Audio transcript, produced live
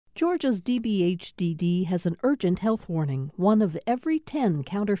Georgia's DBHDD has an urgent health warning. 1 of every 10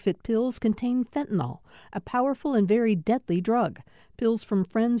 counterfeit pills contain fentanyl, a powerful and very deadly drug. Pills from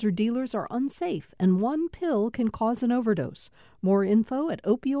friends or dealers are unsafe, and 1 pill can cause an overdose. More info at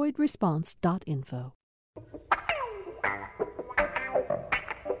opioidresponse.info.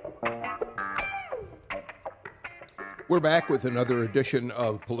 We're back with another edition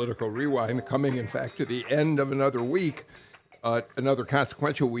of Political Rewind, coming, in fact, to the end of another week. Another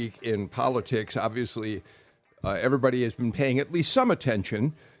consequential week in politics. Obviously, everybody has been paying at least some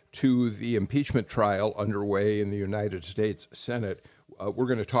attention to the impeachment trial underway in the United States Senate. We're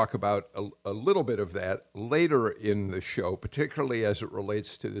going to talk about a little bit of that later in the show, particularly as it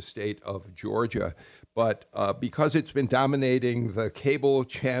relates to the state of Georgia. But because it's been dominating the cable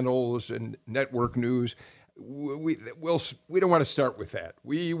channels and network news, we don't want to start with that.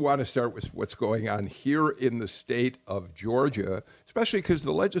 We want to start with what's going on here in the state of Georgia, especially because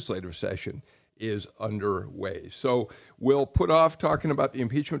the legislative session is underway. So we'll put off talking about the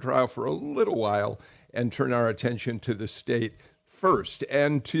impeachment trial for a little while and turn our attention to the state first.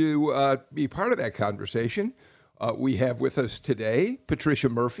 And to be part of that conversation, we have with us today Patricia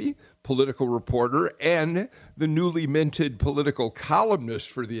Murphy, political reporter and the newly minted political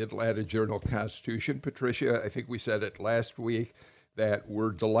columnist for the Atlanta Journal-Constitution. Patricia, I think we said it last week that we're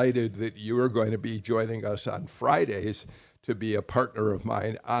delighted that you are going to be joining us on Fridays to be a partner of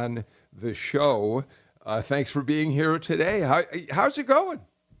mine on the show. Thanks for being here today. How's it going?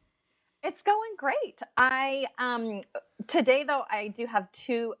 It's going great. Today, though, I do have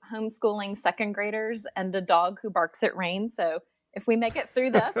 2 homeschooling second graders and a dog who barks at rain. So if we make it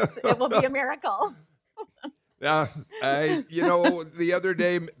through this, it will be a miracle. The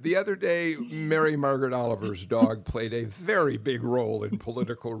other day, Mary Margaret Oliver's dog played a very big role in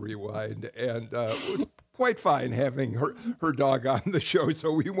Political Rewind, and it was quite fine having her dog on the show,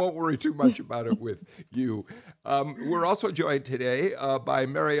 so we won't worry too much about it with you. We're also joined today by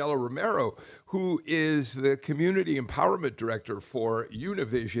Mariela Romero, who is the Community Empowerment Director for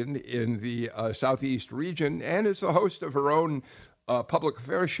Univision in the Southeast region and is the host of her own public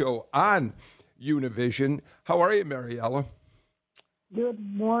affairs show on Univision. How are you, Mariela? Good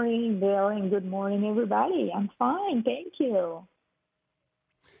morning, Bill, and good morning, everybody. I'm fine, thank you.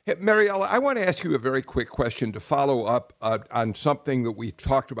 Hey, Mariela, I want to ask you a very quick question to follow up on something that we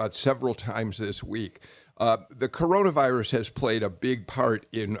talked about several times this week. The coronavirus has played a big part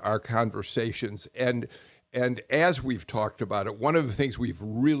in our conversations, and as we've talked about it, one of the things we've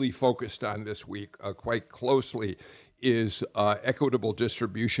really focused on this week quite closely is equitable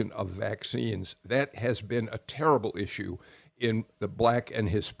distribution of vaccines. That has been a terrible issue in the Black and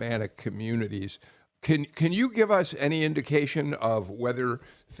Hispanic communities. Can you give us any indication of whether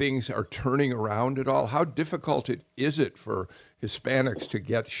things are turning around at all? How difficult is it for Hispanics to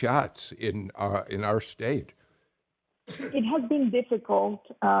get shots in our state? It has been difficult,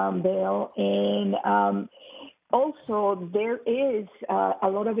 Bill, and also there is a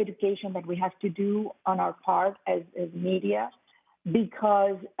lot of education that we have to do on our part as media,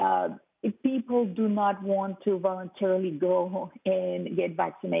 because people do not want to voluntarily go and get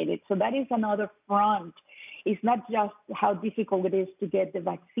vaccinated. So that is another front. It's not just how difficult it is to get the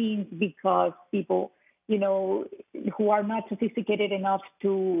vaccines, because people, who are not sophisticated enough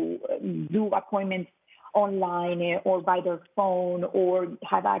to do appointments online or by their phone or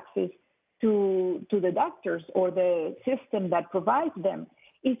have access to the doctors or the system that provides them.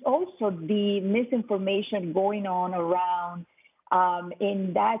 It's also the misinformation going on around.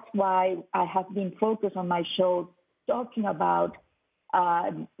 And that's why I have been focused on my show talking about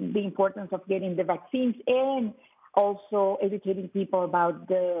the importance of getting the vaccines and also educating people about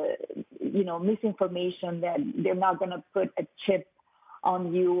the, misinformation that they're not going to put a chip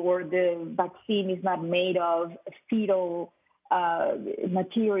on you or the vaccine is not made of fetal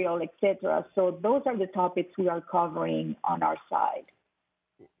material, etc. So those are the topics we are covering on our side.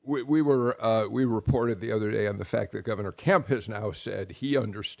 We reported the other day on the fact that Governor Kemp has now said he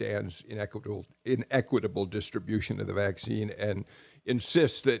understands inequitable distribution of the vaccine and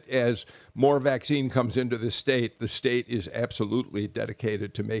insists that as more vaccine comes into the state is absolutely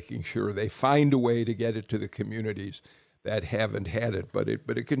dedicated to making sure they find a way to get it to the communities that haven't had it. But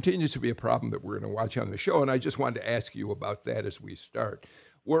it continues to be a problem that we're going to watch on the show, and I just wanted to ask you about that as we start.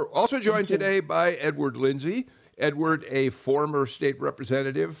 We're also joined today by Edward Lindsey. Edward, a former state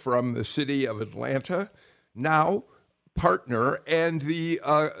representative from the city of Atlanta, now partner, and the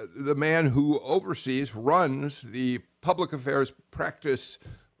man who runs the public affairs practice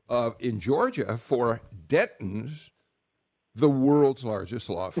in Georgia for Denton's The world's largest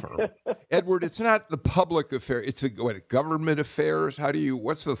law firm. Edward, it's not the public affair. It's government affairs.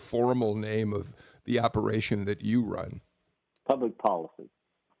 What's the formal name of the operation that you run? Public policy.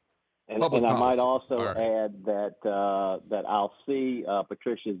 And Public I policy. might also right. add that I'll see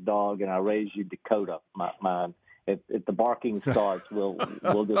Patricia's dog and I raise you Dakota, mine. If the barking starts, we'll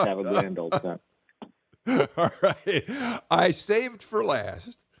just have a grand old time. All right. I saved for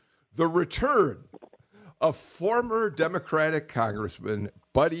last the return of former Democratic Congressman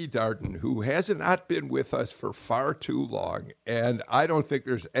Buddy Darden, who has not been with us for far too long. And I don't think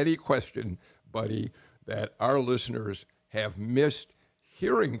there's any question, Buddy, that our listeners have missed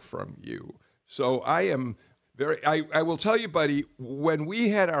hearing from you. So I will tell you, Buddy, when we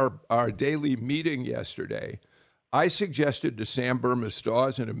had our daily meeting yesterday, I suggested to Sam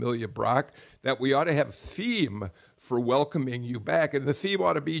Burma-Stawes and Amelia Brock that we ought to have a theme for welcoming you back. And the theme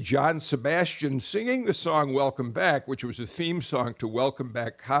ought to be John Sebastian singing the song Welcome Back, which was a theme song to Welcome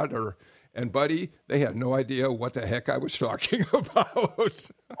Back Kotter. And, Buddy, they had no idea what the heck I was talking about.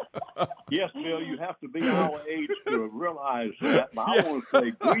 Yes, Bill, you have to be our age to realize that. But I want to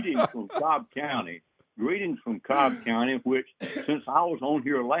say greetings from Cobb County. Greetings from Cobb County, which, since I was on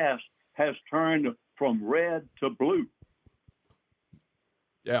here last, has turned from red to blue.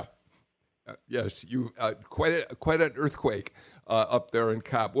 Yeah. Yes, you quite an earthquake up there in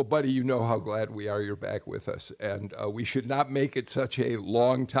Cobb. Well, Buddy, you know how glad we are you're back with us, and we should not make it such a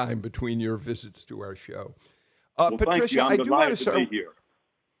long time between your visits to our show. Well, Patricia, I do want to start.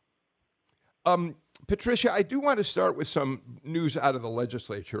 Patricia, I do want to start with some news out of the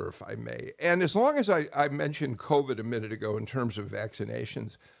legislature, if I may. And as long as I mentioned COVID a minute ago in terms of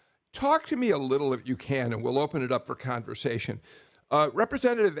vaccinations, talk to me a little if you can, and we'll open it up for conversation.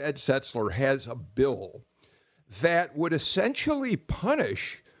 Representative Ed Setzler has a bill that would essentially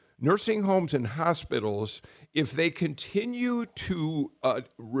punish nursing homes and hospitals if they continue to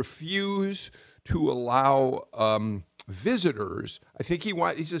refuse to allow visitors. I think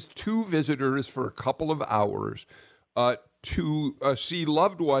he says 2 visitors for a couple of hours to see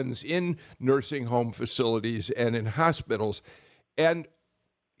loved ones in nursing home facilities and in hospitals. And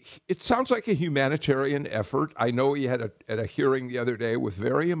it sounds like a humanitarian effort. I know he had at a hearing the other day with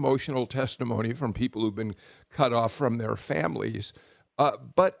very emotional testimony from people who've been cut off from their families.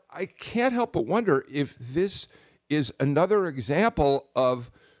 But I can't help but wonder if this is another example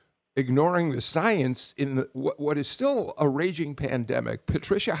of ignoring the science in what is still a raging pandemic.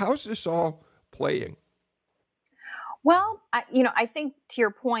 Patricia, how's this all playing? Well, I think to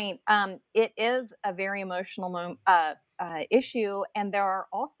your point, it is a very emotional issue, and there are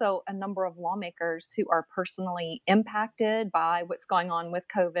also a number of lawmakers who are personally impacted by what's going on with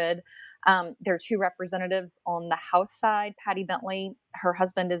COVID. There are 2 representatives on the House side. Patty Bentley, her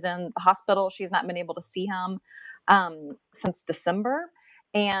husband is in the hospital. She's not been able to see him since December.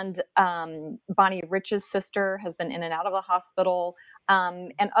 And Bonnie Rich's sister has been in and out of the hospital.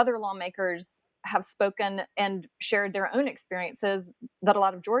 And other lawmakers have spoken and shared their own experiences that a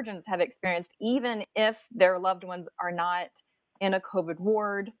lot of Georgians have experienced, even if their loved ones are not in a COVID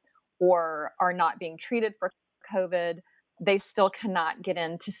ward or are not being treated for COVID, they still cannot get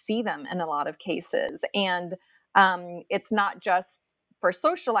in to see them in a lot of cases. And it's not just for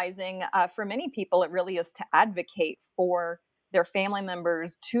socializing. For many people, it really is to advocate for their family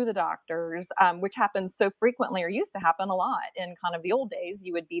members to the doctors, which happens so frequently or used to happen a lot in kind of the old days.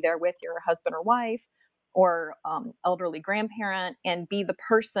 You would be there with your husband or wife or elderly grandparent and be the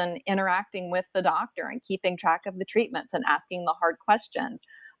person interacting with the doctor and keeping track of the treatments and asking the hard questions.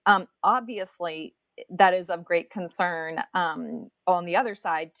 Obviously, that is of great concern on the other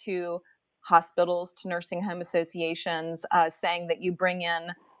side to hospitals, to nursing home associations, saying that you bring in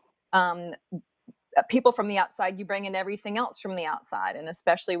people from the outside, you bring in everything else from the outside. And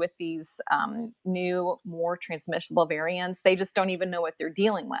especially with these new, more transmissible variants, they just don't even know what they're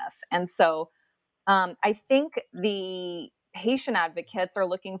dealing with. And so I think the patient advocates are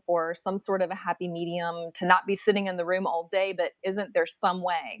looking for some sort of a happy medium to not be sitting in the room all day, but isn't there some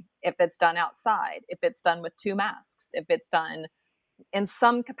way, if it's done outside, if it's done with 2 masks, if it's done in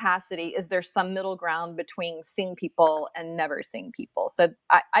some capacity, is there some middle ground between seeing people and never seeing people? So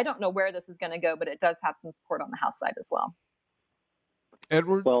I don't know where this is going to go, but it does have some support on the House side as well.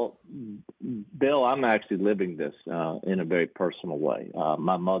 Edward? Well, Bill, I'm actually living this in a very personal way.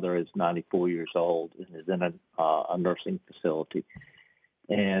 My mother is 94 years old and is in a nursing facility.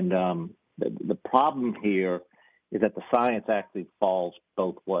 And the problem here is that the science actually falls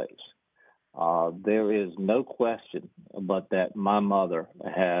both ways. There is no question but that my mother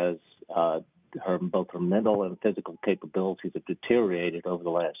has both her mental and physical capabilities have deteriorated over the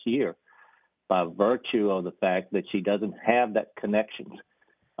last year. by virtue of the fact that she doesn't have that connections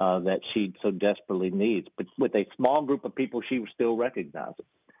that she so desperately needs. But with a small group of people, she still recognizes.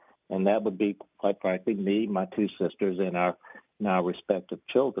 And that would be, quite frankly, me, my two sisters, and our respective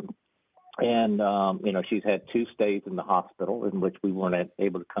children. And, she's had 2 stays in the hospital in which we weren't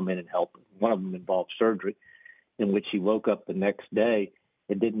able to come in and help. One of them involved surgery, in which she woke up the next day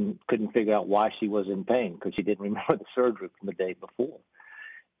and couldn't figure out why she was in pain because she didn't remember the surgery from the day before.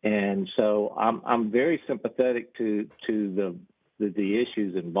 And so I'm very sympathetic to the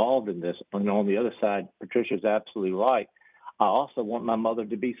issues involved in this. And on the other side, Patricia's absolutely right. I also want my mother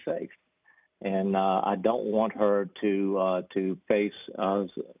to be safe, and I don't want her to face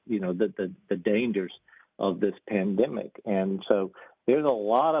the dangers of this pandemic. And so there's a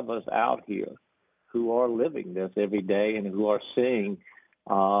lot of us out here who are living this every day and who are seeing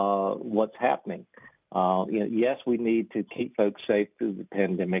what's happening. Yes, we need to keep folks safe through the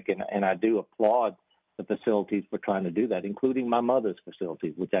pandemic, and I do applaud the facilities for trying to do that, including my mother's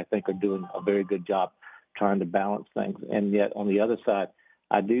facilities, which I think are doing a very good job trying to balance things. And yet, on the other side,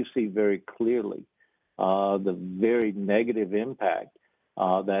 I do see very clearly the very negative impact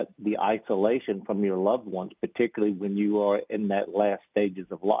that the isolation from your loved ones, particularly when you are in that last stages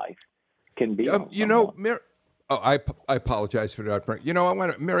of life, can be. I apologize for that. I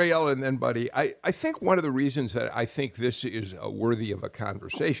want to, Mariela and then Buddy, I think one of the reasons that I think this is worthy of a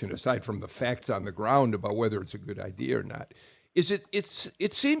conversation, aside from the facts on the ground about whether it's a good idea or not, is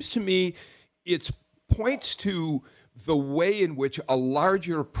it seems to me it points to the way in which a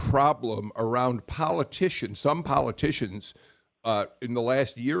larger problem around some politicians in the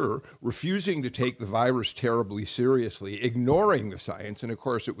last year refusing to take the virus terribly seriously, ignoring the science, and of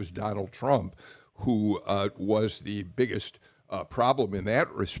course it was Donald Trump who was the biggest problem in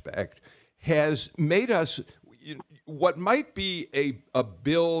that respect, has made us what might be a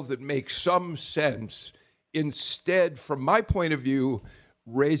bill that makes some sense instead, from my point of view,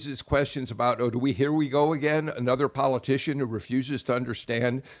 raises questions about, here we go again, another politician who refuses to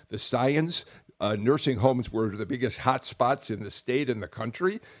understand the science. Nursing homes were the biggest hot spots in the state and the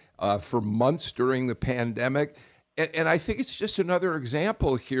country for months during the pandemic. And I think it's just another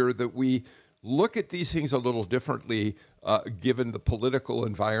example here that we look at these things a little differently, given the political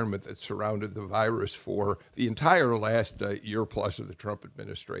environment that surrounded the virus for the entire last year plus of the Trump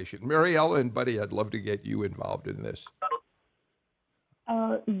administration. Mariela and Buddy, I'd love to get you involved in this.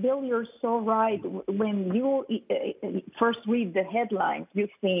 Bill, you're so right. When you first read the headlines, you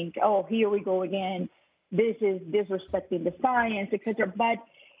think, oh, here we go again. This is disrespecting the science, etc. But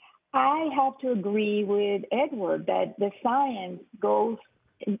I have to agree with Edward that the science goes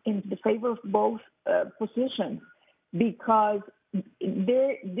in the favor of both positions, because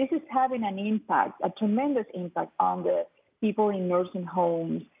this is having an impact, a tremendous impact on the people in nursing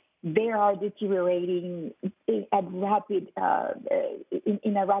homes. They are deteriorating in a rapid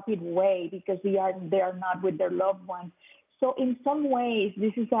way because they are not with their loved ones. So in some ways,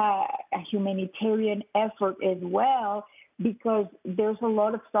 this is a humanitarian effort as well, because there's a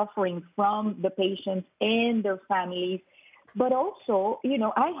lot of suffering from the patients and their families. But also,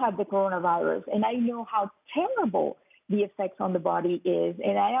 I have the coronavirus, and I know how terrible the effects on the body is.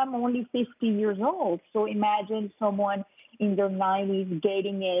 And I am only 50 years old. So imagine someone in their 90s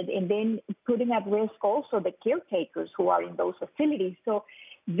getting it, and then putting at risk also the caretakers who are in those facilities. So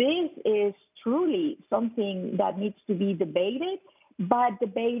this is truly something that needs to be debated, but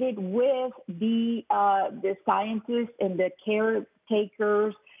debated with the scientists and the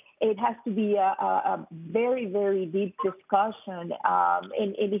caretakers. It has to be a very, very deep discussion,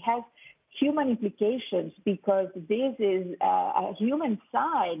 and it has human implications, because this is a human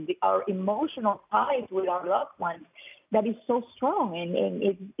side, our emotional ties with our loved ones, that is so strong, and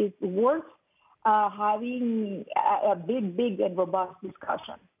it's worth having a big and robust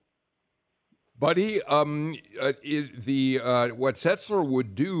discussion. Buddy, what Setzler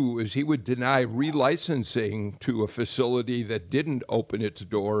would do is he would deny relicensing to a facility that didn't open its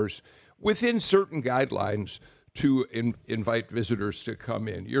doors within certain guidelines to invite visitors to come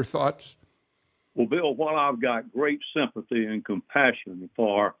in. Your thoughts? Well, Bill, while I've got great sympathy and compassion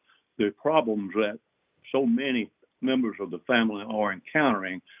for the problems that so many members of the family are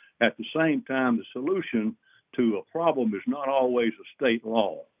encountering, at the same time, the solution to a problem is not always a state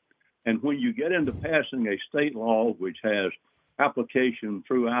law. And when you get into passing a state law which has application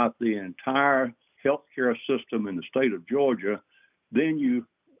throughout the entire healthcare system in the state of Georgia, then you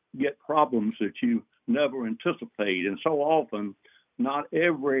get problems that you never anticipate. And so often, not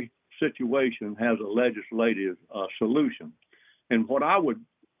every situation has a legislative solution. And what I would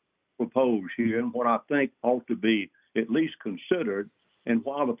propose here, and what I think ought to be at least considered, And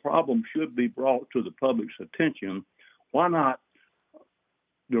while the problem should be brought to the public's attention, why not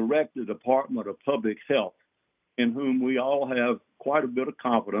direct the Department of Public Health, in whom we all have quite a bit of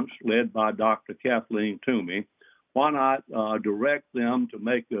confidence, led by Dr. Kathleen Toomey? Why not direct them to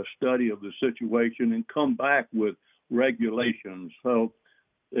make a study of the situation and come back with regulations? So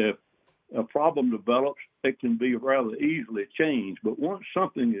if a problem develops, it can be rather easily changed. But once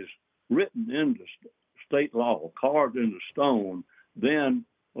something is written into state law, carved into stone, then,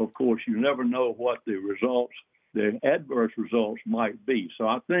 of course, you never know what the results, the adverse results might be. So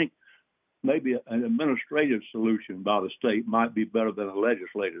I think maybe an administrative solution by the state might be better than a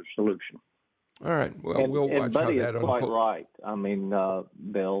legislative solution. All right. Well, we'll watch Buddy how that is quite unfolds. right. I mean,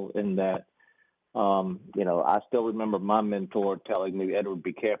 Bill, in that, I still remember my mentor telling me, Edward,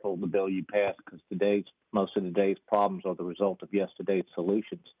 be careful of the bill you pass, because most of today's problems are the result of yesterday's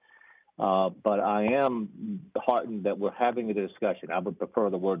solutions. But I am heartened that we're having a discussion. I would prefer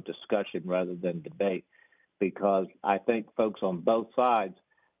the word discussion rather than debate, because I think folks on both sides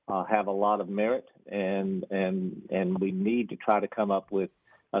have a lot of merit, and we need to try to come up with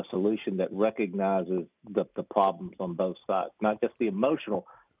a solution that recognizes the problems on both sides, not just the emotional,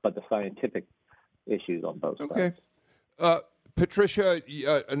 but the scientific issues on both sides. Okay. Patricia,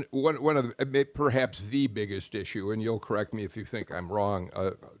 one of perhaps the biggest issue, and you'll correct me if you think I'm wrong,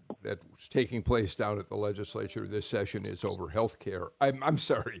 that's taking place down at the legislature this session is over health care. I'm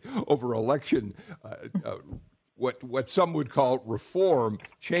sorry, over election, what some would call reform,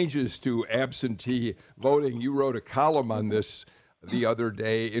 changes to absentee voting. You wrote a column on this the other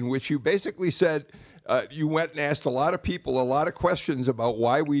day in which you basically said you went and asked a lot of people a lot of questions about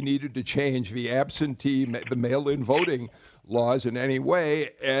why we needed to change the mail-in voting laws in any way,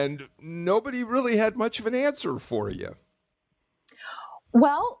 and nobody really had much of an answer for you.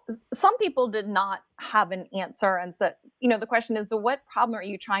 Well, some people did not have an answer, and said, the question is, so what problem are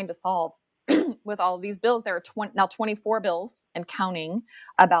you trying to solve with all of these bills? There are now 24 bills and counting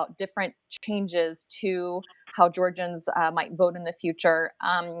about different changes to how Georgians might vote in the future.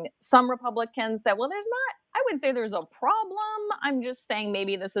 Some Republicans said, well, I wouldn't say there's a problem. I'm just saying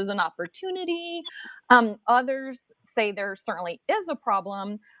maybe this is an opportunity. Others say there certainly is a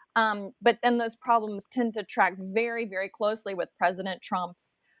problem. But then those problems tend to track very, very closely with President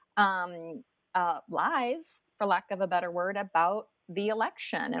Trump's lies, for lack of a better word, about the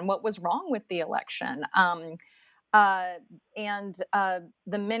election and what was wrong with the election. And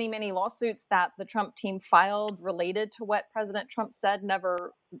the many, many lawsuits that the Trump team filed related to what President Trump said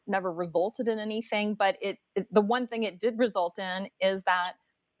never resulted in anything. But the one thing it did result in is that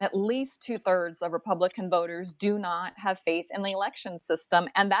at least 2/3 of Republican voters do not have faith in the election system.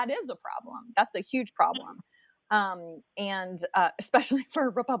 And that is a problem. That's a huge problem. And especially for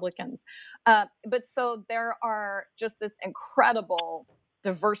Republicans. But so there are just this incredible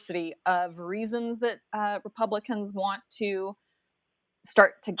diversity of reasons that Republicans want to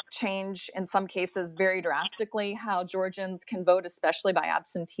start to change, in some cases very drastically, how Georgians can vote, especially by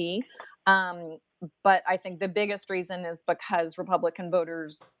absentee. But I think the biggest reason is because Republican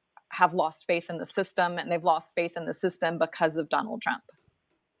voters have lost faith in the system, and they've lost faith in the system because of Donald Trump.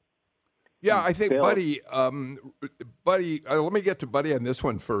 Yeah, I think, Bill. Buddy, let me get to Buddy on this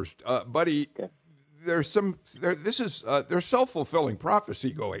one first. Buddy, Okay. there's self-fulfilling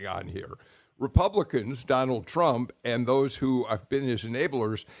prophecy going on here. Republicans, Donald Trump, and those who have been his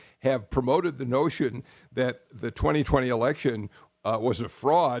enablers have promoted the notion that the 2020 election was a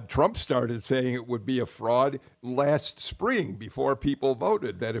fraud. Trump started saying it would be a fraud last spring before people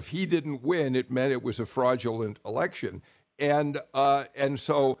voted, that if he didn't win, it meant it was a fraudulent election. And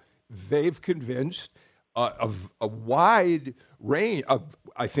so they've convinced of a wide range of,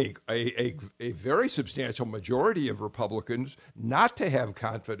 I think, a very substantial majority of Republicans not to have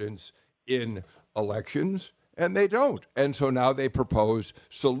confidence in elections, and they don't. And so now they propose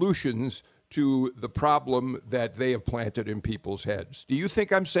solutions to the problem that they have planted in people's heads. Do you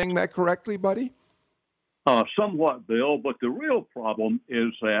think I'm saying that correctly, Buddy? Somewhat, Bill, but the real problem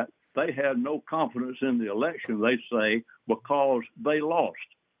is that they had no confidence in the election, they say, because they lost.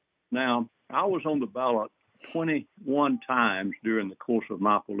 Now, I was on the ballot 21 times during the course of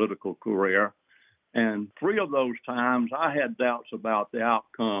my political career, and 3 of those times I had doubts about the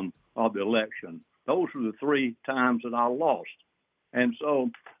outcome of the election. Those were the 3 times that I lost. And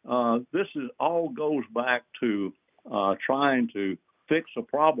so this all goes back to trying to fix a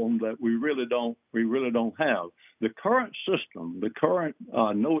problem that we really don't have. The current system, the current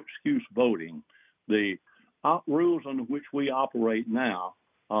no excuse voting, the rules under which we operate now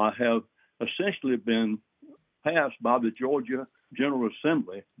have essentially been passed by the Georgia General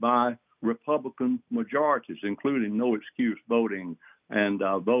Assembly by Republican majorities, including no excuse voting and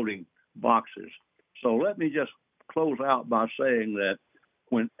voting boxes. So let me just close out by saying that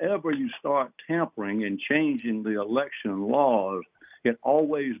whenever you start tampering and changing the election laws, it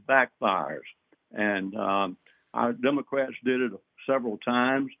always backfires. And our Democrats did it several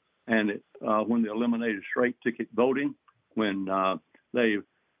times, and when they eliminated straight ticket voting, when they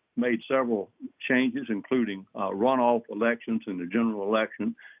made several changes, including runoff elections and the general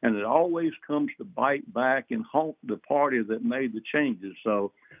election, and it always comes to bite back and haunt the party that made the changes.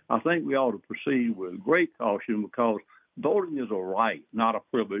 So I think we ought to proceed with great caution, because voting is a right, not a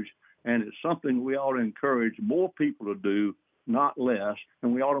privilege, and it's something we ought to encourage more people to do, not less,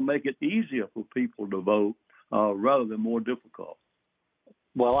 and we ought to make it easier for people to vote rather than more difficult.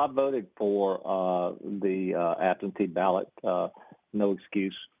 Well, I voted for the absentee ballot, no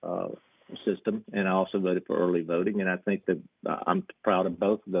excuse system, and I also voted for early voting, and I think that I'm proud of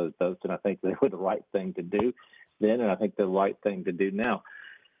both of those votes, and I think they were the right thing to do then, and I think the right thing to do now.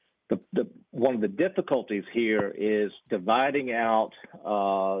 One of the difficulties here is dividing out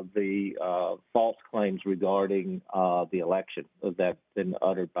the false claims regarding the election that have been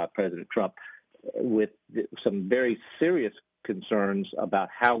uttered by President Trump with some very serious concerns about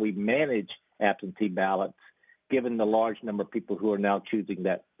how we manage absentee ballots, given the large number of people who are now choosing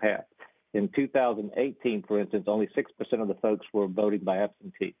that path. In 2018, for instance, only 6% of the folks were voting by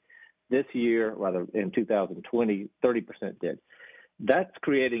absentee. This year, rather in 2020, 30% did. That's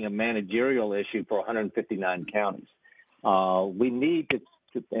creating a managerial issue for 159 counties. We need to,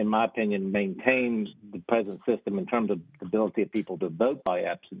 in my opinion, maintain the present system in terms of the ability of people to vote by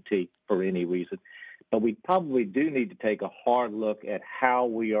absentee for any reason. But we probably do need to take a hard look at how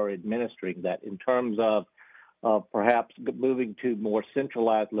we are administering that in terms of perhaps moving to more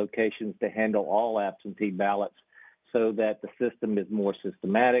centralized locations to handle all absentee ballots so that the system is more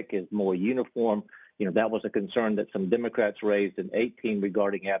systematic, is more uniform. You know, that was a concern that some Democrats raised in 2018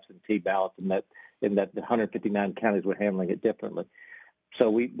 regarding absentee ballots, and that the 159 counties were handling it differently. So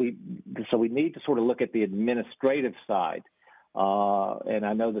we need to sort of look at the administrative side. And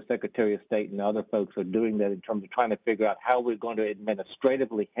I know the Secretary of State and other folks are doing that in terms of trying to figure out how we're going to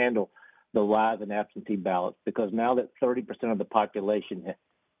administratively handle the rise in absentee ballots, because now that 30% of the population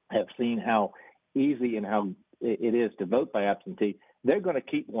have seen how easy and how it is to vote by absentee, they're going to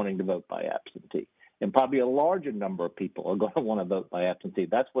keep wanting to vote by absentee. And probably a larger number of people are going to want to vote by absentee.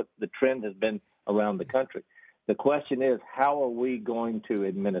 That's what the trend has been around the country. The question is, how are we going to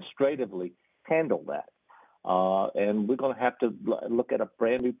administratively handle that? And we're going to have to look at a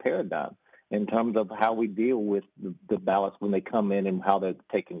brand new paradigm in terms of how we deal with the ballots when they come in and how they're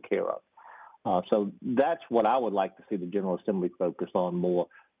taken care of. So that's what I would like to see the General Assembly focus on more,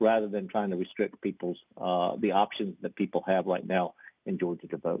 rather than trying to restrict people's the options that people have right now in Georgia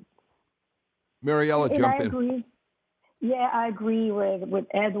to vote. Mariela, jump in. Agree. Yeah, I agree with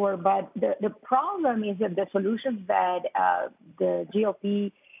Edward, but the problem is that the solutions that the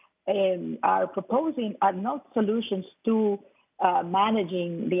GOP are proposing are not solutions to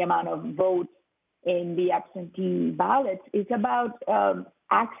managing the amount of votes in the absentee ballots. It's about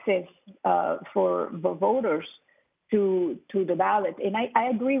access for the voters to the ballot. And I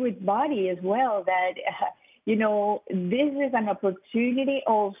agree with Buddy as well that, this is an opportunity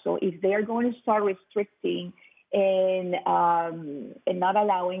also, if they're going to start restricting and not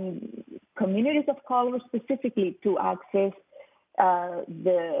allowing communities of color specifically to access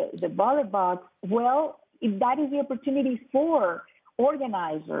the ballot box, well, if that is the opportunity for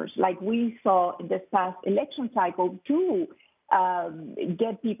organizers, like we saw in this past election cycle, to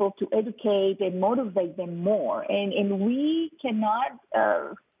get people to educate and motivate them more. And we cannot,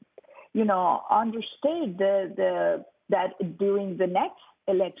 understate that during the next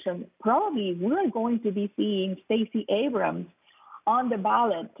election, probably we're going to be seeing Stacey Abrams on the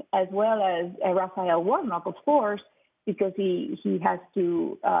ballot, as well as Raphael Warnock, of course, because he has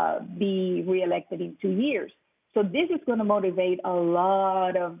to be reelected in 2 years. So this is going to motivate a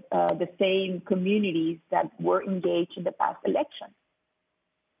lot of the same communities that were engaged in the past election.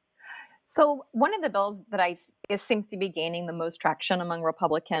 So one of the bills that seems to be gaining the most traction among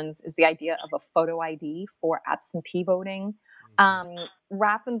Republicans is the idea of a photo ID for absentee voting. Secretary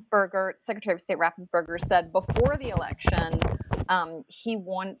of State Raffensperger said before the election he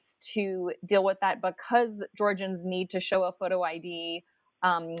wants to deal with that because Georgians need to show a photo ID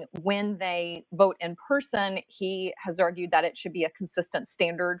when they vote in person. He has argued that it should be a consistent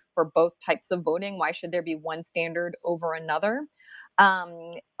standard for both types of voting. Why should there be one standard over another?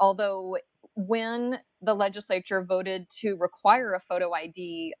 Although when the legislature voted to require a photo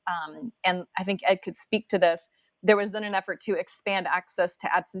ID, and I think Ed could speak to this, there was then an effort to expand access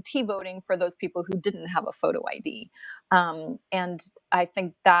to absentee voting for those people who didn't have a photo ID. And I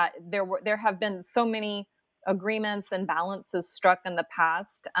think that there have been so many agreements and balances struck in the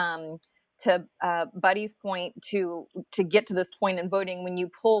past. To Buddy's point, to get to this point in voting, when you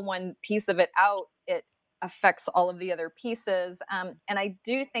pull one piece of it out, it affects all of the other pieces. And I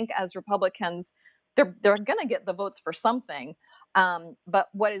do think as Republicans, they're going to get the votes for something. But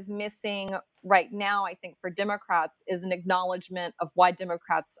what is missing right now, I think, for Democrats is an acknowledgement of why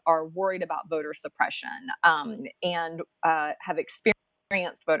Democrats are worried about voter suppression and have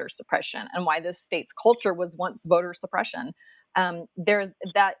experienced voter suppression, and why this state's culture was once voter suppression. There's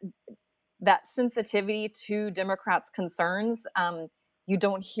that sensitivity to Democrats' concerns. You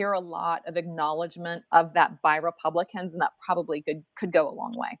don't hear a lot of acknowledgement of that by Republicans, and that probably could go a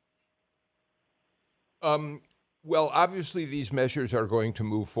long way. Well, obviously, these measures are going to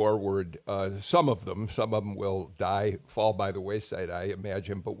move forward. Some of them will fall by the wayside, I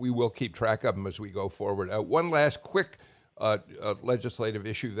imagine, but we will keep track of them as we go forward. One last quick legislative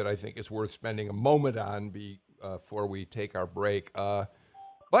issue that I think is worth spending a moment on before we take our break.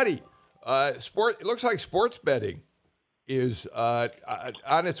 Buddy, it looks like sports betting is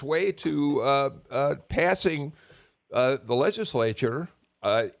on its way to passing the legislature.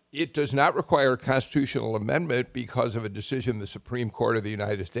 It does not require a constitutional amendment because of a decision the Supreme Court of the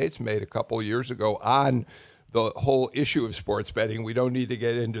United States made a couple of years ago on the whole issue of sports betting. We don't need to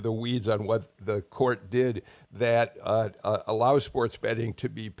get into the weeds on what the court did that allows sports betting to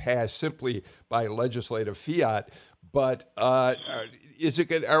be passed simply by legislative fiat. But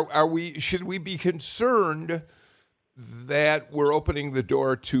should we be concerned that we're opening the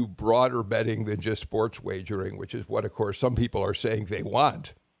door to broader betting than just sports wagering, which is what, of course, some people are saying they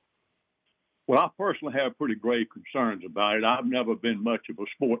want? Well, I personally have pretty grave concerns about it. I've never been much of a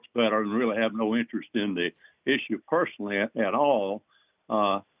sports bettor and really have no interest in the issue personally at all.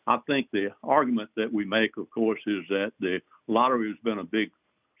 I think the argument that we make, of course, is that the lottery has been a big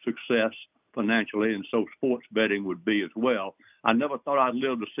success financially, and so sports betting would be as well. I never thought I'd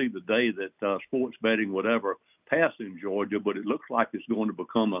live to see the day that sports betting would ever pass in Georgia, but it looks like it's going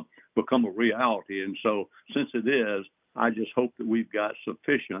to become a reality. And so, since it is, I just hope that we've got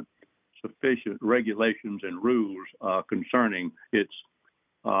sufficient regulations and rules concerning its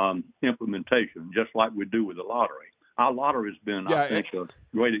implementation, just like we do with the lottery. Our lottery has been, I think, a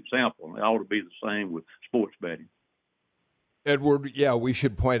great example. It ought to be the same with sports betting. Edward, we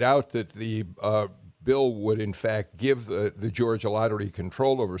should point out that the bill would, in fact, give the Georgia Lottery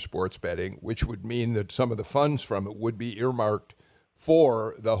control over sports betting, which would mean that some of the funds from it would be earmarked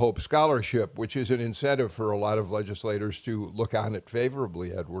for the Hope Scholarship, which is an incentive for a lot of legislators to look on it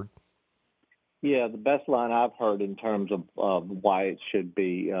favorably, Edward. Yeah, the best line I've heard in terms of why it should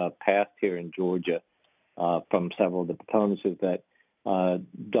be passed here in Georgia from several of the proponents is that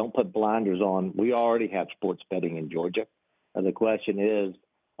don't put blinders on. We already have sports betting in Georgia. The question is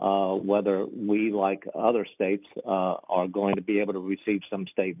whether we, like other states, are going to be able to receive some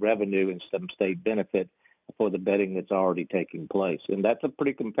state revenue and some state benefit for the betting that's already taking place. And that's a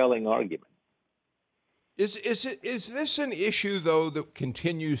pretty compelling argument. Is this an issue, though, that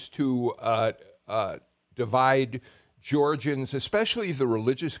continues to divide Georgians, especially the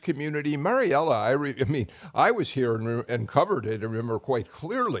religious community? Mariela, I was here and covered it and remember quite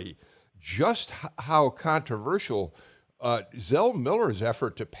clearly just how controversial Zell Miller's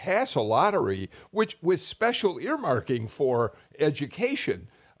effort to pass a lottery, which with special earmarking for education,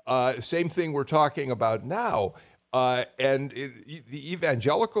 same thing we're talking about now, and the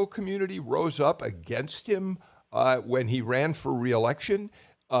evangelical community rose up against him when he ran for re-election.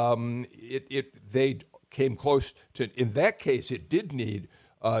 They came close to, in that case, it did need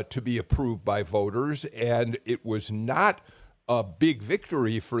to be approved by voters, and it was not a big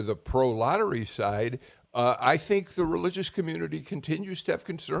victory for the pro-lottery side. I think the religious community continues to have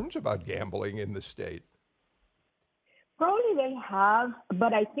concerns about gambling in the state. Probably they have,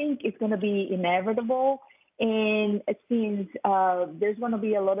 but I think it's going to be inevitable. And since there's going to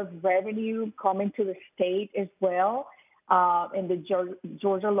be a lot of revenue coming to the state as well, and the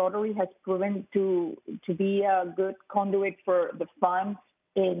Georgia Lottery has proven to be a good conduit for the funds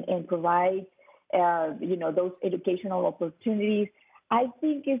and provide, those educational opportunities. I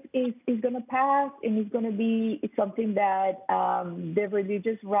think it's going to pass, and it's going to be something that the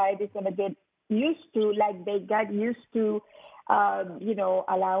religious right is going to get used to, like they got used to,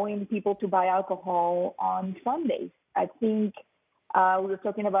 allowing people to buy alcohol on Sundays. I think we were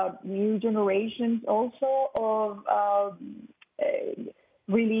talking about new generations also of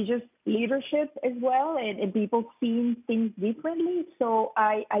religious leadership as well, and people seeing things differently. So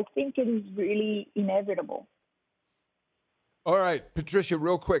I think it is really inevitable. All right, Patricia,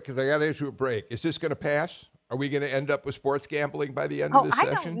 real quick, because I got to issue a break. Is this going to pass? Are we going to end up with sports gambling by the end of this I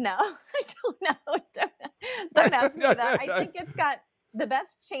session? don't know. I don't know. Don't ask me that. I think it's got the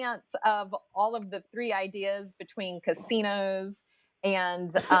best chance of all of the three ideas between casinos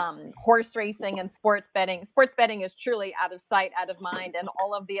and horse racing and sports betting. Sports betting is truly out of sight, out of mind, and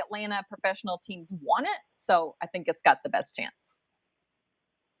all of the Atlanta professional teams want it. So I think it's got the best chance.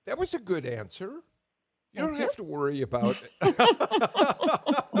 That was a good answer. You don't have to worry about it.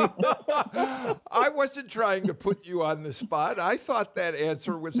 I wasn't trying to put you on the spot. I thought that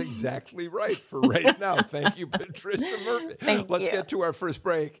answer was exactly right for right now. Thank you, Patricia Murphy. Let's get to our first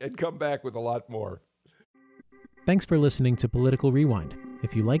break and come back with a lot more. Thanks for listening to Political Rewind.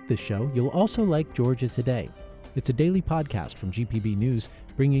 If you like this show, you'll also like Georgia Today. It's a daily podcast from GPB News,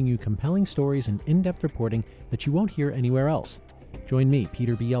 bringing you compelling stories and in-depth reporting that you won't hear anywhere else. Join me,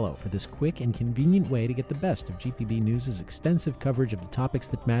 Peter Biello, for this quick and convenient way to get the best of GPB News' extensive coverage of the topics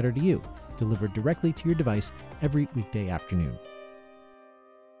that matter to you, delivered directly to your device every weekday afternoon.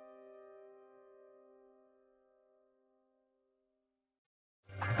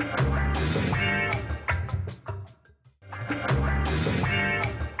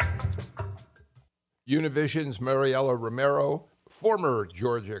 Univision's Mariela Romero, former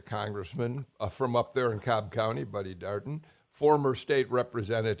Georgia Congressman from up there in Cobb County, Buddy Darden, former state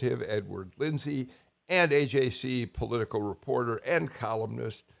representative Edward Lindsey, and AJC political reporter and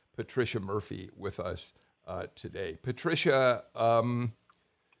columnist Patricia Murphy with us today. Patricia,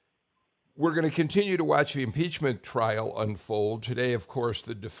 we're going to continue to watch the impeachment trial unfold. Today, of course,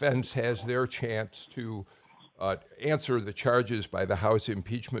 the defense has their chance to answer the charges by the House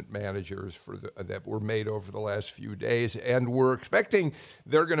impeachment managers that were made over the last few days. And we're expecting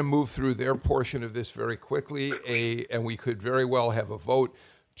they're going to move through their portion of this very quickly, and we could very well have a vote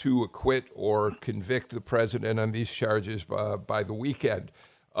to acquit or convict the president on these charges by the weekend.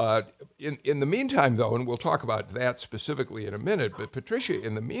 In the meantime, though, and we'll talk about that specifically in a minute, but Patricia,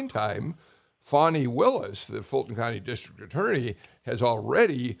 in the meantime, Fani Willis, the Fulton County District Attorney, has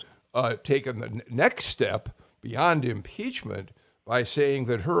already taken the next step beyond impeachment by saying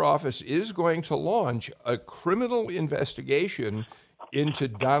that her office is going to launch a criminal investigation into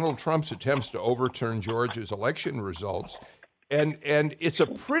Donald Trump's attempts to overturn Georgia's election results. And it's a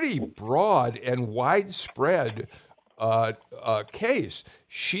pretty broad and widespread case.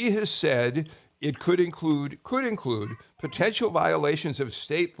 She has said it could include potential violations of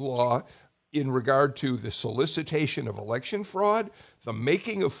state law in regard to the solicitation of election fraud, the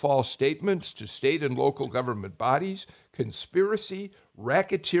making of false statements to state and local government bodies, conspiracy,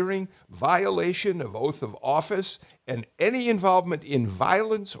 racketeering, violation of oath of office, and any involvement in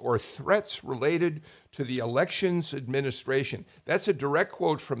violence or threats related to the elections administration. That's a direct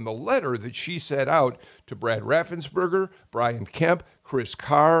quote from the letter that she sent out to Brad Raffensperger, Brian Kemp, Chris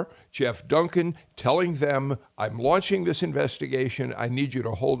Carr, Jeff Duncan, telling them, I'm launching this investigation. I need you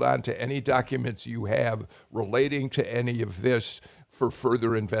to hold on to any documents you have relating to any of this for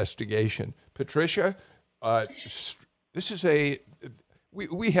further investigation. Patricia, this is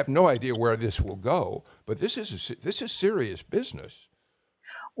we have no idea where this will go, but this is serious business.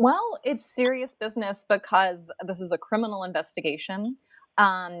 Well, it's serious business because this is a criminal investigation,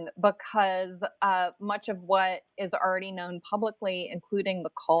 because much of what is already known publicly, including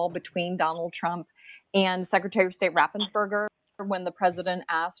the call between Donald Trump and Secretary of State Raffensperger, when the president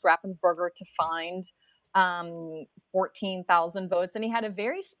asked Raffensperger to find 14,000 votes, and he had a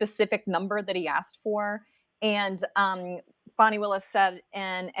very specific number that he asked for. And Fani Willis said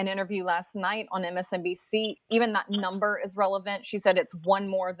in an interview last night on MSNBC, even that number is relevant. She said it's one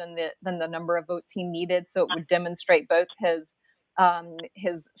more than the number of votes he needed, so it would demonstrate both his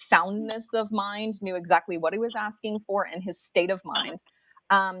soundness of mind, knew exactly what he was asking for, and his state of mind.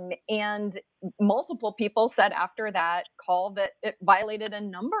 And multiple people said after that call that it violated a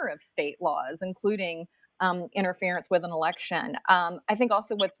number of state laws, including interference with an election. I think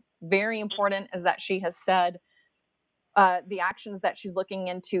also what's very important is that she has said the actions that she's looking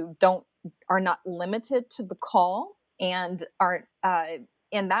into are not limited to the call, and are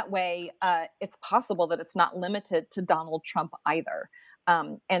in that way it's possible that it's not limited to Donald Trump either.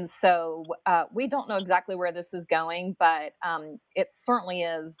 And so we don't know exactly where this is going, but it certainly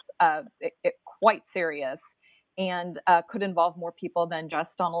is quite serious and could involve more people than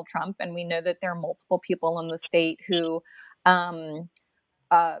just Donald Trump. And we know that there are multiple people in the state who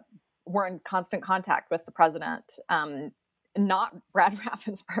were in constant contact with the president, not Brad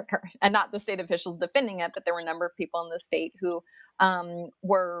Raffensperger and not the state officials defending it, but there were a number of people in the state who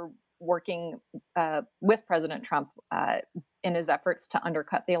were working with President Trump in his efforts to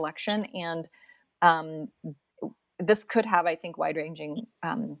undercut the election. And this could have, I think, wide-ranging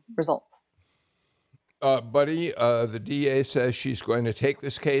results. Buddy, the DA says she's going to take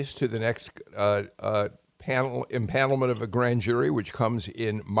this case to the next impanelment of a grand jury, which comes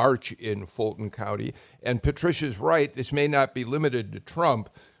in March in Fulton County. And Patricia's right, this may not be limited to Trump.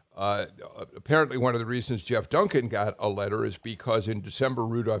 Apparently one of the reasons Jeff Duncan got a letter is because in December,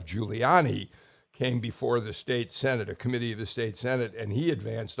 Rudolph Giuliani came before the state Senate, a committee of the state Senate, and he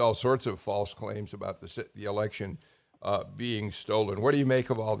advanced all sorts of false claims about the election being stolen. What do you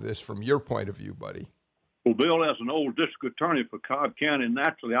make of all this from your point of view, Buddy? Well, Bill, as an old district attorney for Cobb County,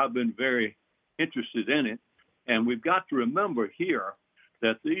 naturally I've been very interested in it. And we've got to remember here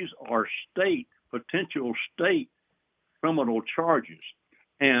that these are potential state criminal charges.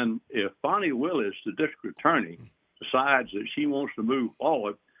 And if Bonnie Willis, the district attorney, decides that she wants to move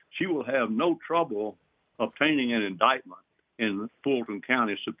forward, she will have no trouble obtaining an indictment in Fulton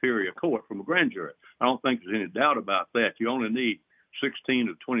County Superior Court from a grand jury. I don't think there's any doubt about that. You only need 16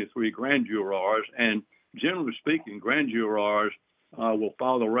 to 23 grand jurors, and generally speaking, grand jurors will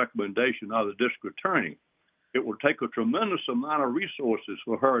follow the recommendation of the district attorney. It will take a tremendous amount of resources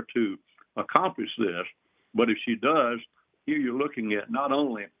for her to accomplish this, but if she does, here you're looking at not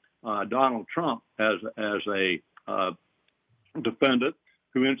only Donald Trump as a defendant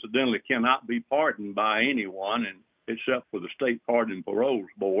who incidentally cannot be pardoned by anyone except for the State Pardon and Parole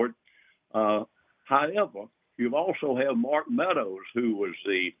Board. However, you also have Mark Meadows, who was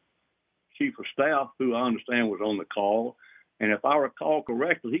the chief of staff, who I understand was on the call. And if I recall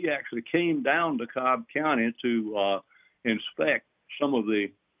correctly, he actually came down to Cobb County to inspect some of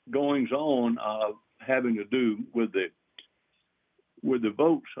the goings-on having to do with the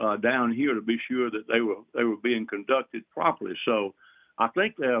votes down here to be sure that they were being conducted properly. So I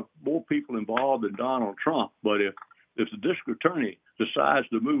think there are more people involved than Donald Trump. But if the district attorney decides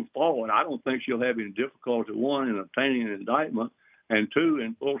to move forward, I don't think she'll have any difficulty, one, in obtaining an indictment, and two,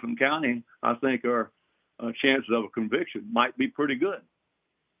 in Fulton County, I think her chances of a conviction might be pretty good.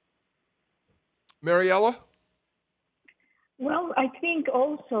 Mariela? Well, I think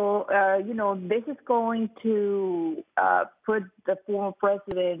also, this is going to put the former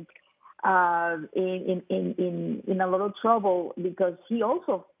president in a lot of trouble because he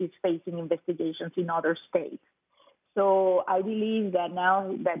also is facing investigations in other states. So I believe that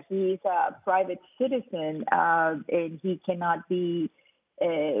now that he is a private citizen and he cannot be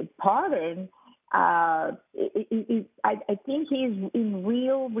pardoned, I think he's in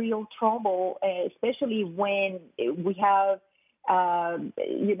real trouble, especially when we have, a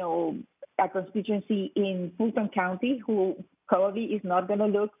constituency in Fulton County who probably is not going to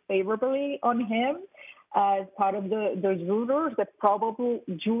look favorably on him as part of the jurors, the probable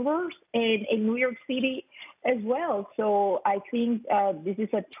jurors in New York City as well. So I think this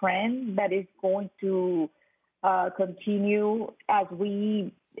is a trend that is going to continue as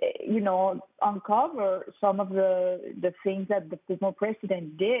we, uncover some of the things that the former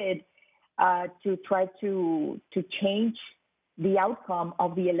president did to try to change the outcome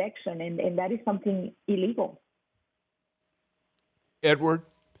of the election, and that is something illegal. Edward?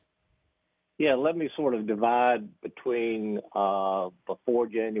 Yeah, let me sort of divide between before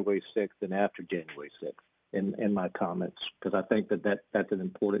January 6th and after January 6th in my comments, because I think that's an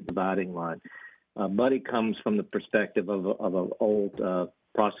important dividing line. Buddy comes from the perspective of an old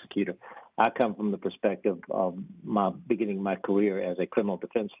prosecutor. I come from the perspective of beginning my career as a criminal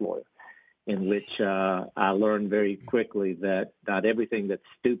defense lawyer, in which I learned very quickly that not everything that's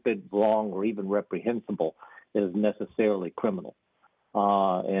stupid, wrong, or even reprehensible is necessarily criminal.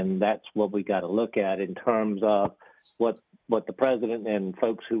 And that's what we got to look at in terms of what the president and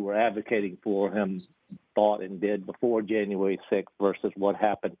folks who were advocating for him thought and did before January 6th versus what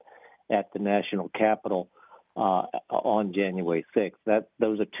happened at the national Capitol on January 6th.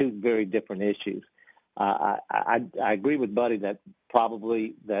 Those are two very different issues. I agree with Buddy that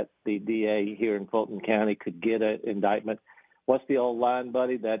probably that the DA here in Fulton County could get an indictment. What's the old line,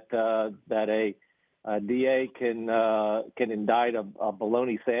 Buddy? That a DA can indict a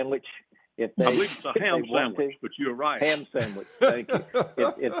bologna sandwich if they. I believe it's a ham sandwich, but you're right. Ham sandwich. Thank you.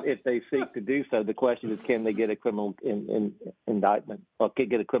 If they seek to do so, the question is, can they get a criminal indictment or can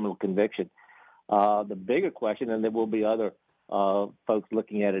get a criminal conviction? The bigger question, and there will be other folks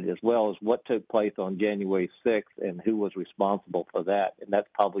looking at it as well, is what took place on January 6th and who was responsible for that. And that's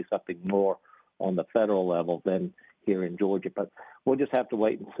probably something more on the federal level than here in Georgia. But we'll just have to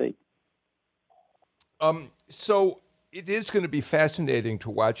wait and see. So it is going to be fascinating to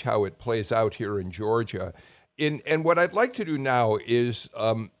watch how it plays out here in Georgia. And what I'd like to do now is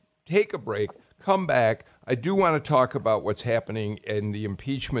take a break, come back. I do want to talk about what's happening in the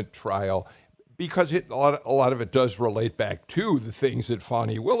impeachment trial, because a lot of it does relate back to the things that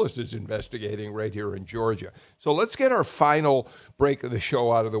Fani Willis is investigating right here in Georgia. So let's get our final break of the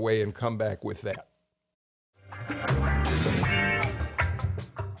show out of the way and come back with that.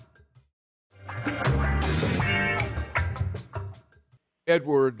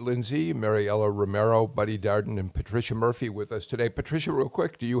 Edward Lindsey, Mariela Romero, Buddy Darden, and Patricia Murphy with us today. Patricia, real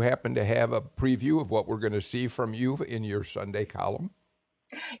quick, do you happen to have a preview of what we're going to see from you in your Sunday column?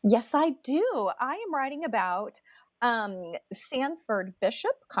 Yes, I do. I am writing about Sanford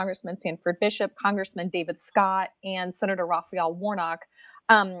Bishop, Congressman Sanford Bishop, Congressman David Scott, and Senator Raphael Warnock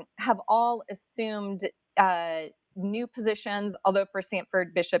have all assumed new positions, although for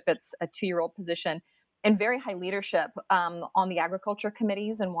Sanford Bishop, it's a 2-year-old position, and very high leadership on the agriculture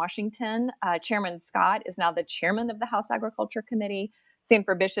committees in Washington. Chairman Scott is now the chairman of the House Agriculture Committee.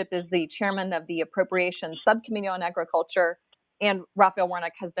 Sanford Bishop is the chairman of the Appropriations Subcommittee on Agriculture. And Raphael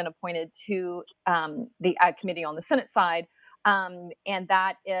Warnock has been appointed to the Ag Committee on the Senate side. And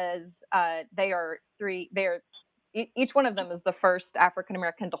that is, each one of them is the first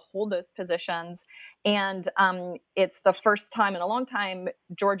African-American to hold those positions. And it's the first time in a long time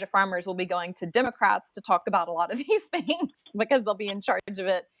Georgia farmers will be going to Democrats to talk about a lot of these things because they'll be in charge of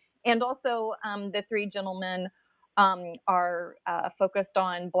it. And also the 3 gentlemen are focused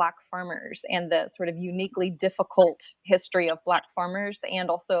on Black farmers and the sort of uniquely difficult history of Black farmers, and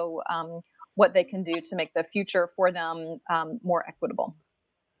also what they can do to make the future for them more equitable.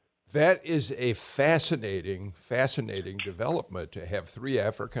 That is a fascinating development to have 3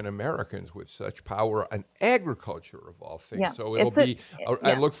 African Americans with such power on agriculture of all things. Yeah, so it'll be.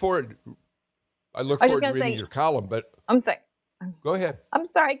 I look forward. to reading your column. But I'm sorry. Go ahead. I'm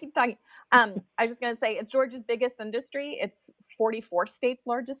sorry. I keep talking. I was just going to say it's Georgia's biggest industry. It's 44 states'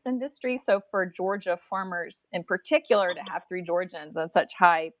 largest industry. So for Georgia farmers in particular to have 3 Georgians in such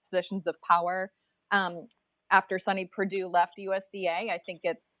high positions of power, after Sonny Perdue left USDA, I think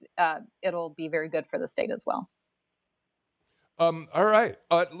it'll be very good for the state as well. All right.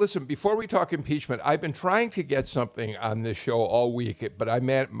 Listen, before we talk impeachment, I've been trying to get something on this show all week, but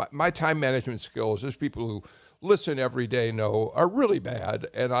my time management skills, as people who listen every day know, are really bad,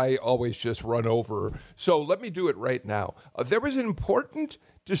 and I always just run over. So let me do it right now. There was an important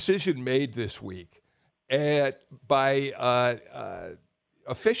decision made this week by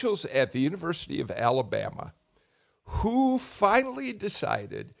officials at the University of Alabama, who finally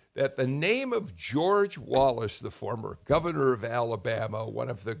decided that the name of George Wallace, the former governor of Alabama, one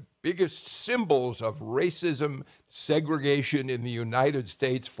of the biggest symbols of racism, segregation in the United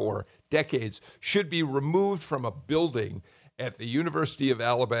States for decades, should be removed from a building at the University of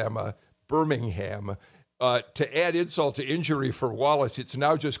Alabama, Birmingham. To add insult to injury for Wallace, it's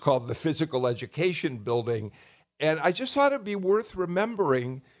now just called the Physical Education Building. And I just thought it'd be worth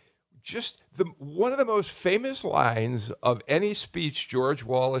remembering just one of the most famous lines of any speech George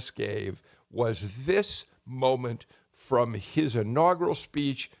Wallace gave was this moment from his inaugural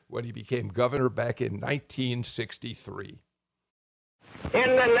speech when he became governor back in 1963.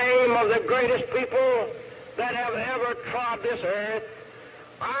 In the name of the greatest people that have ever trod this earth,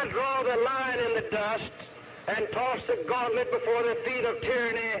 I draw the line in the dust and toss the gauntlet before the feet of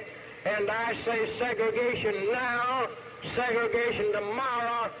tyranny, and I say segregation now, segregation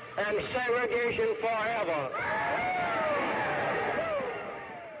tomorrow, and segregation forever.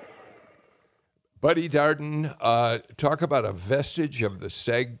 Buddy Darden, talk about a vestige of the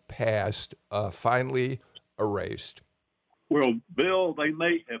Seg past finally erased. Well, Bill, they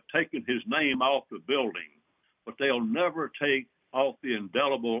may have taken his name off the building, but they'll never take off the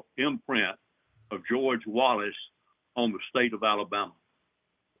indelible imprint of George Wallace on the state of Alabama.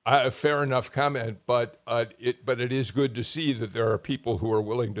 Fair enough comment, but it is good to see that there are people who are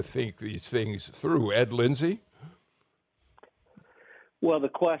willing to think these things through. Ed Lindsey? Well, the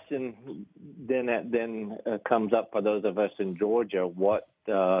question then comes up for those of us in Georgia: what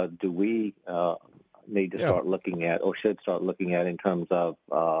do we need to start looking at, or should start looking at, in terms of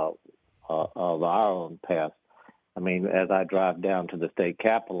our own past? I mean, as I drive down to the state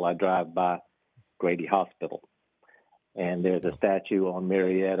capitol, I drive by Grady Hospital, and there's a statue on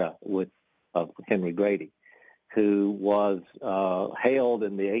Marietta of Henry Grady, who was hailed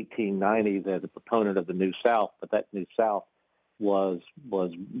in the 1890s as a proponent of the New South, but that New South was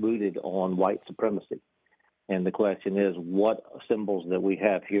rooted on white supremacy. And the question is, what symbols that we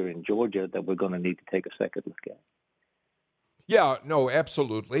have here in Georgia that we're going to need to take a second look at? Yeah, no,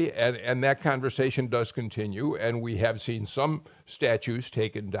 absolutely. And that conversation does continue. And we have seen some statues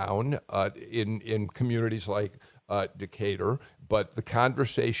taken down in communities like Decatur, but the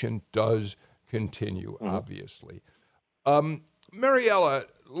conversation does continue, obviously. Mariela,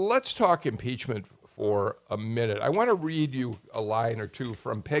 let's talk impeachment for a minute. I want to read you a line or two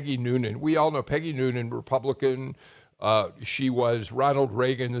from Peggy Noonan. We all know Peggy Noonan, Republican. She was Ronald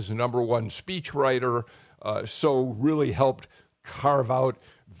Reagan's #1 speechwriter, so really helped carve out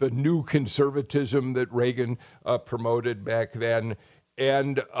the new conservatism that Reagan promoted back then.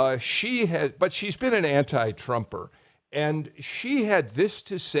 And she's been an anti-Trumper. And she had this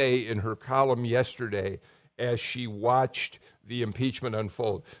to say in her column yesterday as she watched the impeachment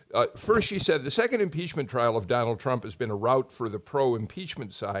unfold. First, she said, the second impeachment trial of Donald Trump has been a rout for the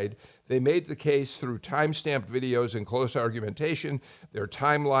pro-impeachment side. They made the case through time-stamped videos and close argumentation. Their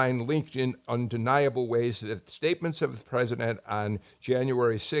timeline linked in undeniable ways that statements of the president on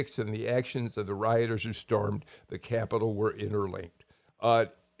January 6th and the actions of the rioters who stormed the Capitol were interlinked.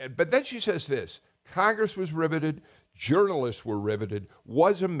 But then she says this, Congress was riveted, journalists were riveted.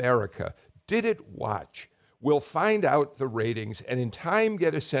 Was America? Did it watch? We'll find out the ratings and in time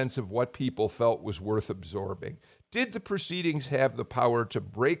get a sense of what people felt was worth absorbing. Did the proceedings have the power to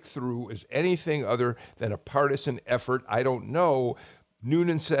break through as anything other than a partisan effort? I don't know.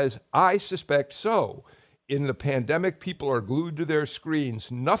 Noonan says, I suspect so. In the pandemic, people are glued to their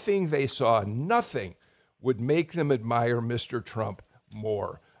screens. Nothing they saw, nothing would make them admire Mr. Trump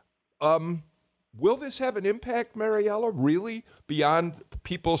more. Will this have an impact, Mariela, really, beyond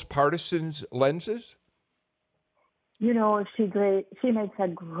people's partisan lenses? You know, she makes a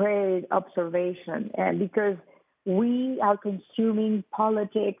great observation, and because we are consuming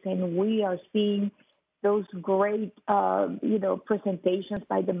politics and we are seeing those great, presentations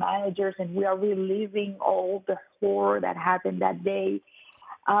by the managers, and we are reliving all the horror that happened that day.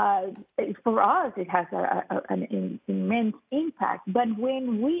 For us, it has an immense impact. But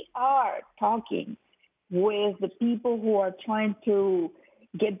when we are talking with the people who are trying to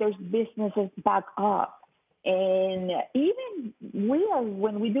get their businesses back up, and even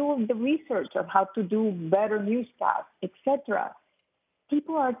when we do the research of how to do better newscasts, etc.,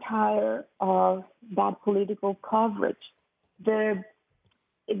 people are tired of that political coverage. The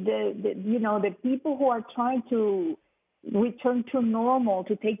people who are trying to return to normal,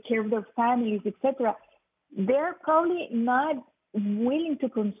 to take care of their families, etc., they're probably not willing to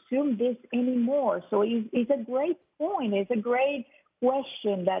consume this anymore. So it's a great point. It's a great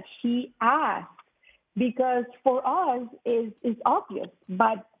question that she asked, because for us it's obvious,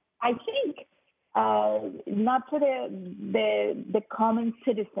 but I think not to the common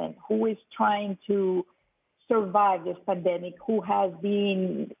citizen who is trying to survive this pandemic, who has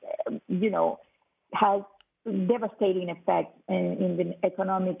been, has devastating effects in the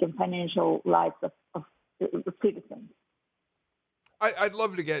economic and financial lives of citizens. I'd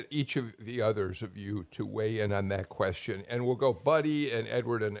love to get each of the others of you to weigh in on that question. And we'll go Buddy and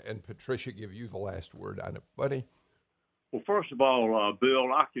Edward and Patricia, give you the last word on it. Buddy? Well, first of all,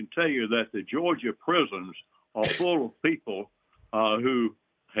 Bill, I can tell you that the Georgia prisons are full of people who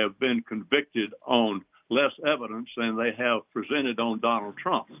have been convicted on less evidence than they have presented on Donald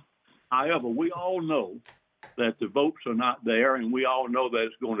Trump. However, we all know that the votes are not there, and we all know that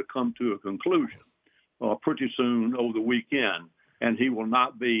it's going to come to a conclusion pretty soon over the weekend, and he will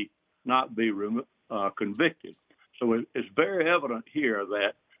not be convicted. So it's very evident here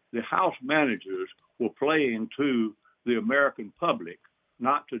that the House managers will play into the American public,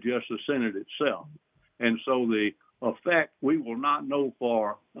 not to just the Senate itself. And so the effect we will not know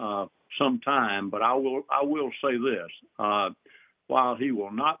for some time, but I will say this. While he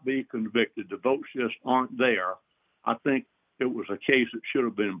will not be convicted, the votes just aren't there. I think it was a case that should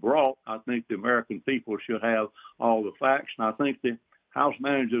have been brought. I think the American people should have all the facts, and I think the House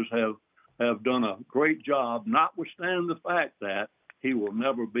managers have done a great job, notwithstanding the fact that he will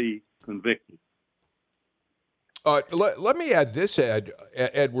never be convicted. Let me add this,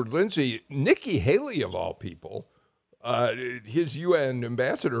 Edward Lindsey. Nikki Haley, of all people, his UN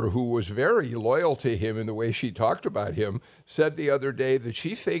ambassador, who was very loyal to him in the way she talked about him, said the other day that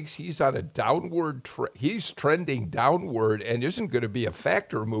she thinks he's on a downward, he's trending downward and isn't going to be a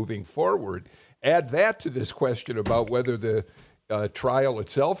factor moving forward. Add that to this question about whether the trial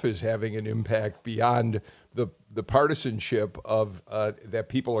itself is having an impact beyond the partisanship of that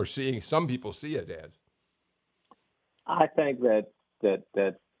people are seeing. Some people see it as. I think that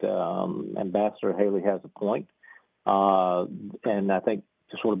Ambassador Haley has a point. And I think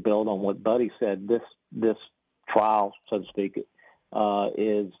to sort of build on what Buddy said, this trial, so to speak,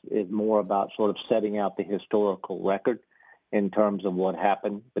 is more about sort of setting out the historical record in terms of what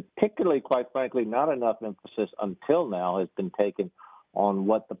happened. Particularly, quite frankly, not enough emphasis until now has been taken on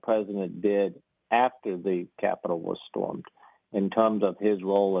what the president did after the Capitol was stormed in terms of his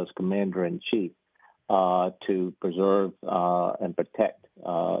role as commander-in-chief. to preserve and protect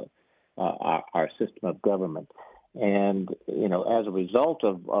our system of government. And, as a result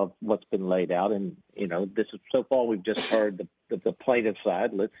of what's been laid out, and, this is so far we've just heard the plaintiff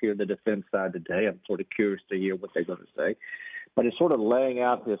side. Let's hear the defense side today. I'm sort of curious to hear what they're going to say. But it's sort of laying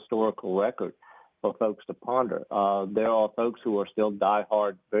out the historical record for folks to ponder. There are folks who are still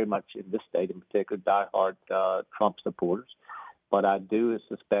diehard, very much in this state in particular, diehard Trump supporters. But I do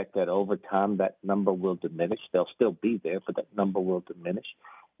suspect that over time that number will diminish. They'll still be there, but that number will diminish.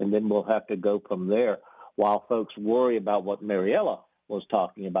 And then we'll have to go from there while folks worry about what Mariela was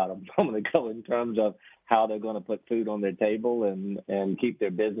talking about a moment ago in terms of how they're going to put food on their table and keep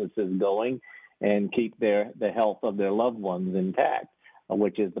their businesses going and keep the health of their loved ones intact,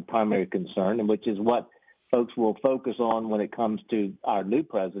 which is the primary concern and which is what folks will focus on when it comes to our new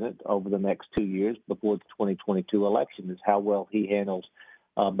president over the next 2 years before the 2022 election, is how well he handles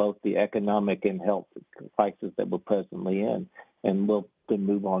both the economic and health crisis that we're presently in, and we'll then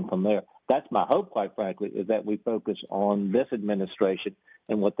move on from there. That's my hope, quite frankly, is that we focus on this administration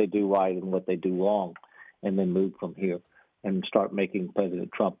and what they do right and what they do wrong, and then move from here and start making President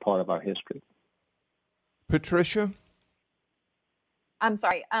Trump part of our history. Patricia? I'm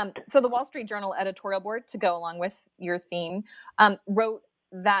sorry. So the Wall Street Journal editorial board, to go along with your theme, wrote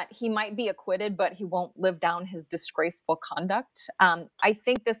that he might be acquitted, but he won't live down his disgraceful conduct. I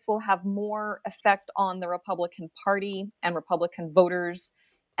think this will have more effect on the Republican Party and Republican voters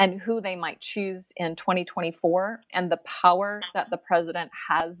and who they might choose in 2024 and the power that the president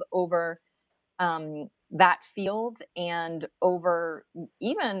has over that field and over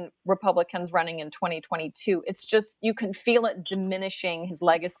even Republicans running in 2022. It's just, you can feel it diminishing his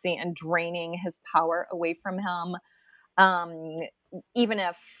legacy and draining his power away from him. Even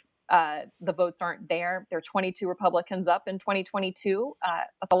if the votes aren't there, there are 22 Republicans up in 2022.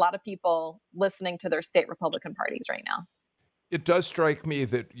 That's a lot of people listening to their state Republican parties right now. It does strike me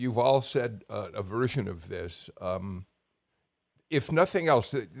that you've all said a version of this. If nothing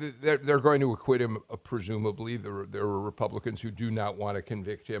else, they're going to acquit him, presumably. There are Republicans who do not want to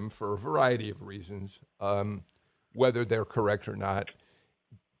convict him for a variety of reasons, whether they're correct or not.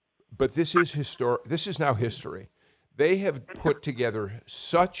 But this is now history. They have put together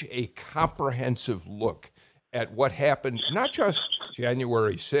such a comprehensive look at what happened, not just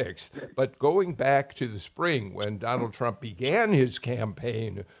January 6th, but going back to the spring when Donald Trump began his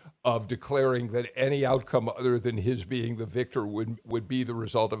campaign of declaring that any outcome other than his being the victor would be the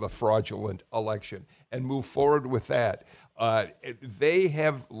result of a fraudulent election, and move forward with that. They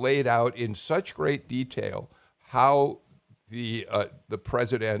have laid out in such great detail how the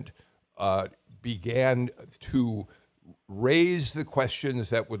president began to raise the questions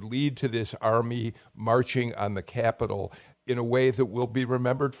that would lead to this army marching on the Capitol in a way that will be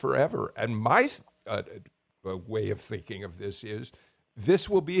remembered forever. And my way of thinking of this is, this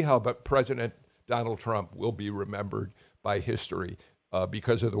will be how President Donald Trump will be remembered by history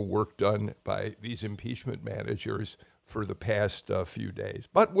because of the work done by these impeachment managers for the past few days.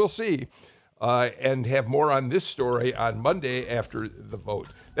 But we'll see, and have more on this story on Monday after the vote.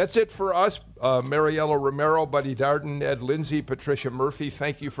 That's it for us. Mariela Romero, Buddy Darden, Ed Lindsey, Patricia Murphy,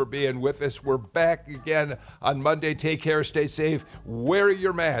 thank you for being with us. We're back again on Monday. Take care, stay safe, wear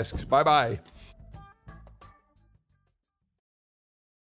your masks. Bye-bye.